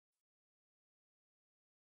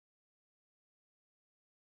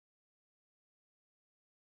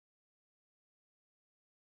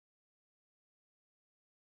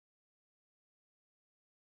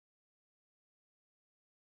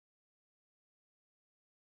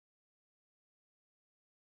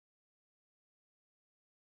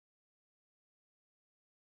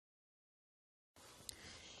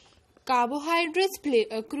Carbohydrates play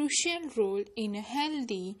a crucial role in a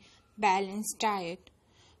healthy, balanced diet.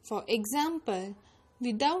 For example,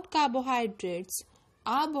 without carbohydrates,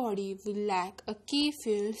 our body will lack a key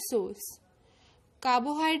fuel source.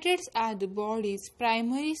 Carbohydrates are the body's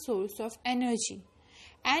primary source of energy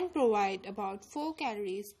and provide about 4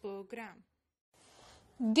 calories per gram.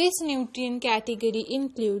 This nutrient category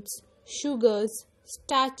includes sugars,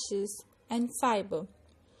 starches, and fiber.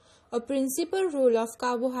 A principal role of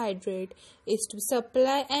carbohydrate is to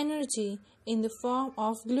supply energy in the form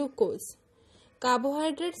of glucose.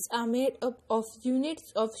 Carbohydrates are made up of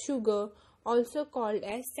units of sugar, also called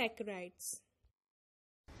as saccharides.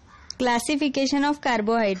 Classification of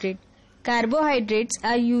carbohydrate. Carbohydrates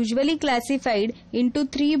are usually classified into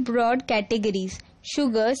 3 broad categories: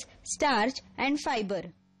 sugars, starch, and fiber.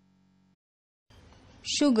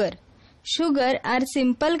 Sugar. Sugar are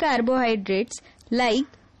simple carbohydrates like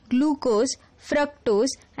glucose,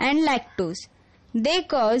 fructose, and lactose. They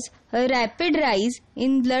cause a rapid rise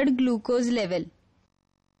in blood glucose level.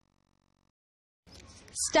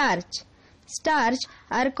 Starch. Starch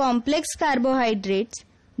are complex carbohydrates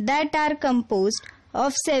that are composed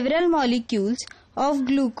of several molecules of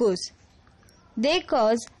glucose. They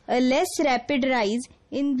cause a less rapid rise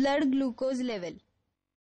in blood glucose level.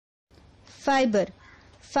 Fiber.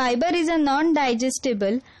 Fiber is a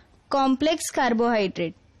non-digestible complex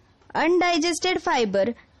carbohydrate. Undigested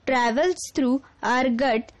fiber travels through our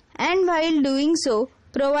gut and while doing so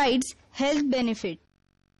provides health benefit.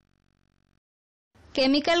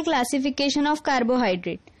 Chemical classification of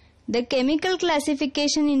carbohydrate. The chemical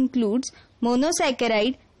classification includes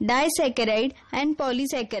monosaccharide, disaccharide, and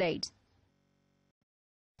polysaccharides.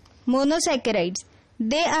 Monosaccharides.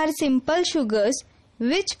 They are simple sugars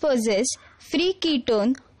which possess free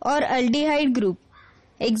ketone or aldehyde group.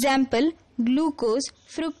 Example: glucose,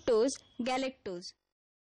 fructose, galactose.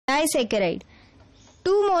 Disaccharide.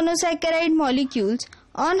 2 monosaccharide molecules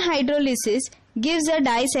on hydrolysis gives a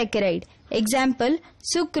disaccharide. Example: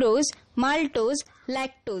 sucrose, maltose,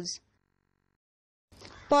 lactose.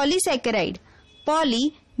 Polysaccharide.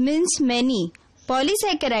 Poly means many.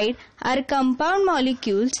 Polysaccharide are compound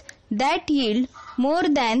molecules that yield more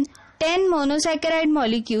than 10 monosaccharide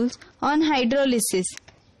molecules on hydrolysis.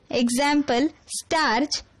 Example: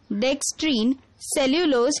 starch, dextrine,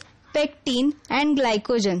 cellulose, pectin, and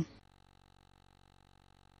glycogen.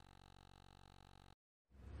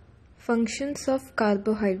 Functions of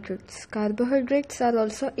carbohydrates. Carbohydrates are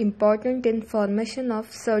also important in formation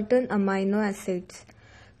of certain amino acids.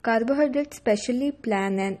 Carbohydrates specially play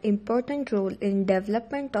an important role in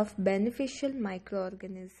development of beneficial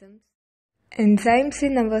microorganisms. Enzymes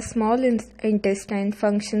in our small intestine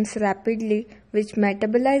functions rapidly, which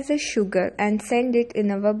metabolizes sugar and send it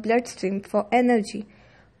in our bloodstream for energy.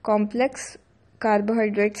 Complex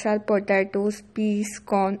carbohydrates are potatoes, peas,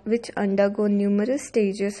 corn, which undergo numerous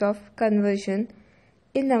stages of conversion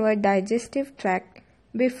in our digestive tract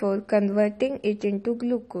before converting it into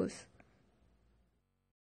glucose.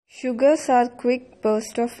 Sugars are quick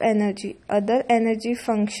bursts of energy. Other energy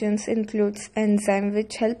functions includes enzymes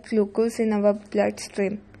which help glucose in our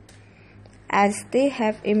bloodstream. As they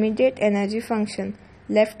have immediate energy function,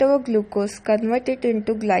 leftover glucose convert it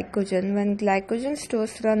into glycogen. When glycogen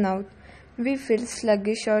stores run out, we feel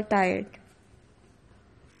sluggish or tired.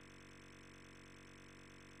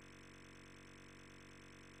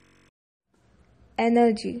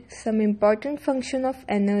 Energy. Some important function of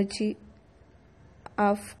energy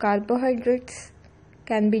of carbohydrates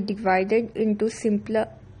can be divided into simpler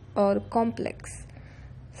or complex.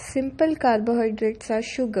 Simple carbohydrates are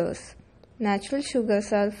sugars. Natural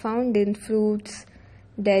sugars are found in fruits,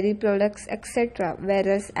 dairy products, etc.,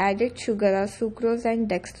 whereas added sugar are sucrose and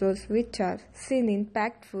dextrose, which are seen in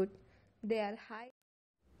packed food. They are high.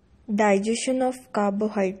 Digestion of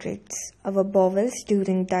carbohydrates. Our bowels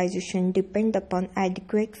during digestion depend upon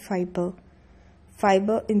adequate fiber.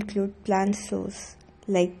 Fiber include plant sources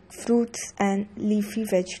like fruits and leafy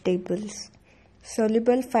vegetables.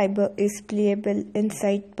 Soluble fiber is pliable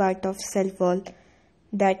inside part of cell wall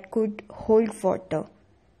that could hold water.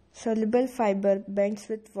 Soluble fiber bends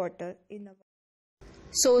with water in a.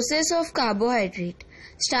 Sources of carbohydrate.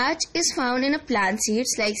 Starch is found in plant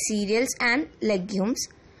seeds like cereals and legumes,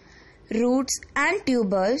 roots and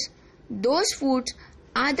tubers. Those foods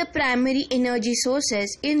are the primary energy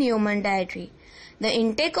sources in human dietary. The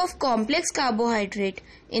intake of complex carbohydrate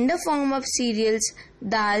in the form of cereals,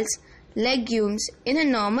 dals, legumes in a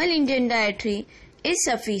normal Indian dietary is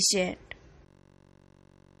sufficient.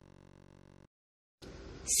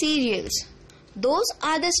 Cereals. Those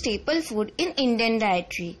are the staple food in Indian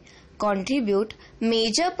dietary, contribute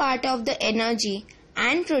major part of the energy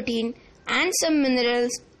and protein and some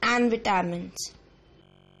minerals and vitamins.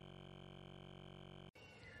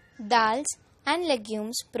 Dals and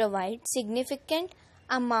legumes provide significant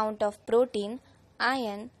amount of protein,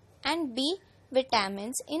 iron and B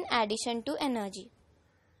vitamins in addition to energy.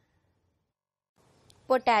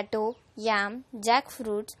 Potato, yam,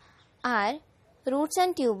 jackfruits are roots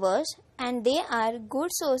and tubers and they are good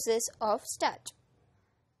sources of starch.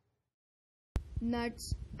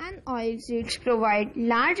 Nuts and oilseeds provide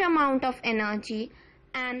large amount of energy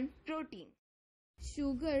and protein.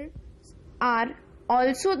 Sugars are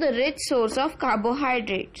also the rich source of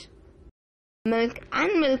carbohydrates. Milk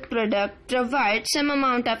and milk products provide some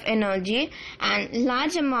amount of energy and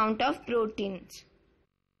large amount of proteins.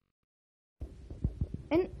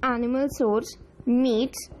 In animal source,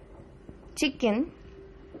 meats, chicken,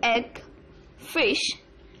 egg, fish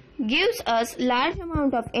gives us large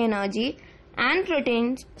amount of energy and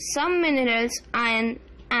proteins, some minerals, iron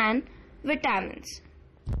and vitamins.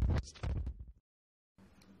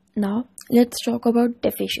 Now let's talk about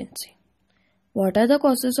deficiency. What are the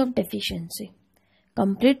causes of deficiency?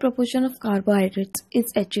 Complete proportion of carbohydrates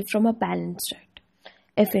is achieved from a balanced diet.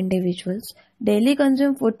 If individuals daily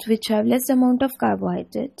consume foods which have less amount of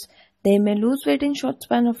carbohydrates, they may lose weight in short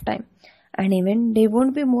span of time and even they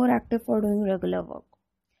won't be more active for doing regular work.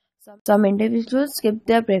 Some individuals skip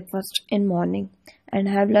their breakfast in morning and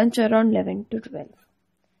have lunch around 11 to 12.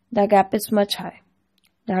 The gap is much high.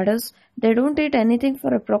 That is, they don't eat anything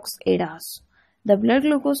for approx 8 hours. The blood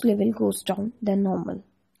glucose level goes down than normal.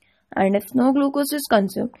 And if no glucose is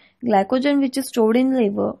consumed, glycogen which is stored in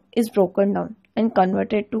liver is broken down and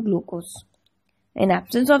converted to glucose. In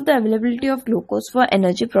absence of the availability of glucose for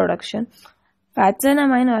energy production, fats and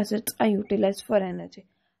amino acids are utilized for energy.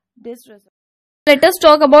 Let us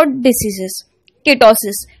talk about diseases.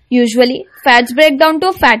 Ketosis. Usually, fats break down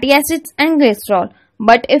to fatty acids and cholesterol.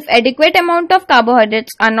 But if adequate amount of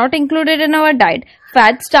carbohydrates are not included in our diet,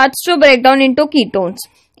 fat starts to break down into ketones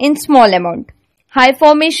in small amount. High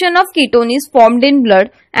formation of ketone is formed in blood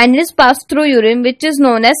and is passed through urine, which is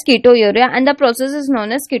known as ketonuria, and the process is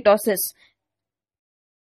known as ketosis.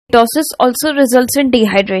 Ketosis also results in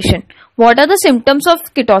dehydration. What are the symptoms of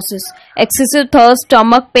ketosis? Excessive thirst,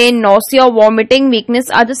 stomach pain, nausea, vomiting, weakness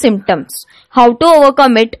are the symptoms. How to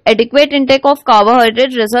overcome it? Adequate intake of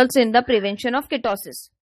carbohydrate results in the prevention of ketosis.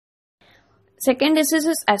 Second disease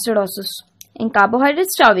is acidosis. In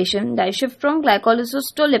carbohydrate starvation, they shift from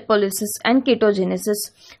glycolysis to lipolysis and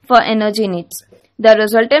ketogenesis for energy needs. The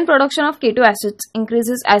resultant production of keto acids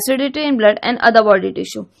increases acidity in blood and other body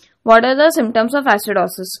tissue. What are the symptoms of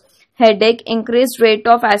acidosis? Headache, increased rate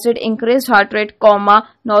of acid, increased heart rate, coma,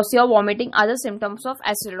 nausea, vomiting are the symptoms of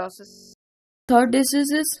acidosis. Third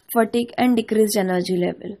disease is fatigue and decreased energy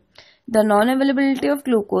level. The non-availability of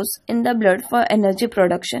glucose in the blood for energy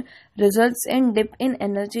production results in dip in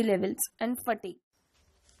energy levels and fatigue.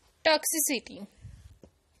 Toxicity.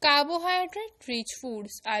 Carbohydrate-rich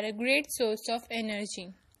foods are a great source of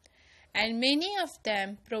energy, and many of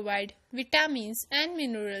them provide vitamins and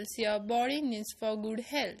minerals your body needs for good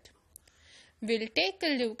health. We'll take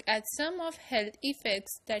a look at some of health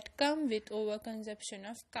effects that come with overconsumption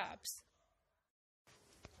of carbs.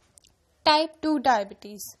 Type 2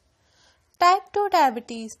 diabetes. Type 2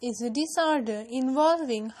 diabetes is a disorder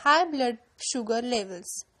involving high blood sugar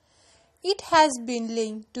levels. It has been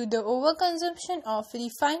linked to the overconsumption of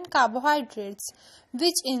refined carbohydrates,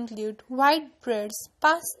 which include white breads,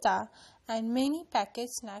 pasta, and many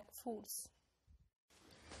packaged snack foods.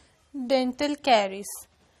 Dental caries.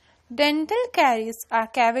 Dental caries are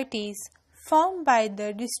cavities formed by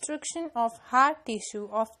the destruction of hard tissue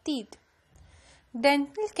of teeth.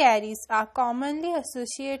 Dental caries are commonly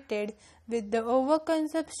associated with the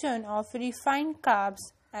overconsumption of refined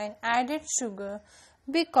carbs and added sugar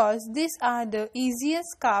because these are the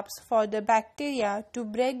easiest carbs for the bacteria to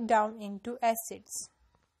break down into acids.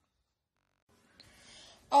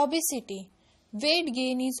 Obesity. Weight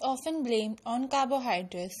gain is often blamed on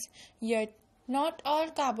carbohydrates, yet not all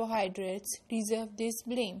carbohydrates deserve this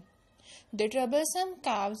blame. The troublesome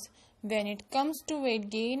carbs when it comes to weight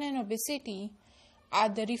gain and obesity are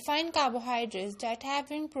the refined carbohydrates that have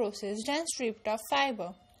been processed and stripped of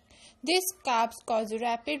fiber. These carbs cause a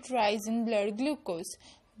rapid rise in blood glucose,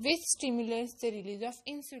 which stimulates the release of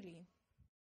insulin.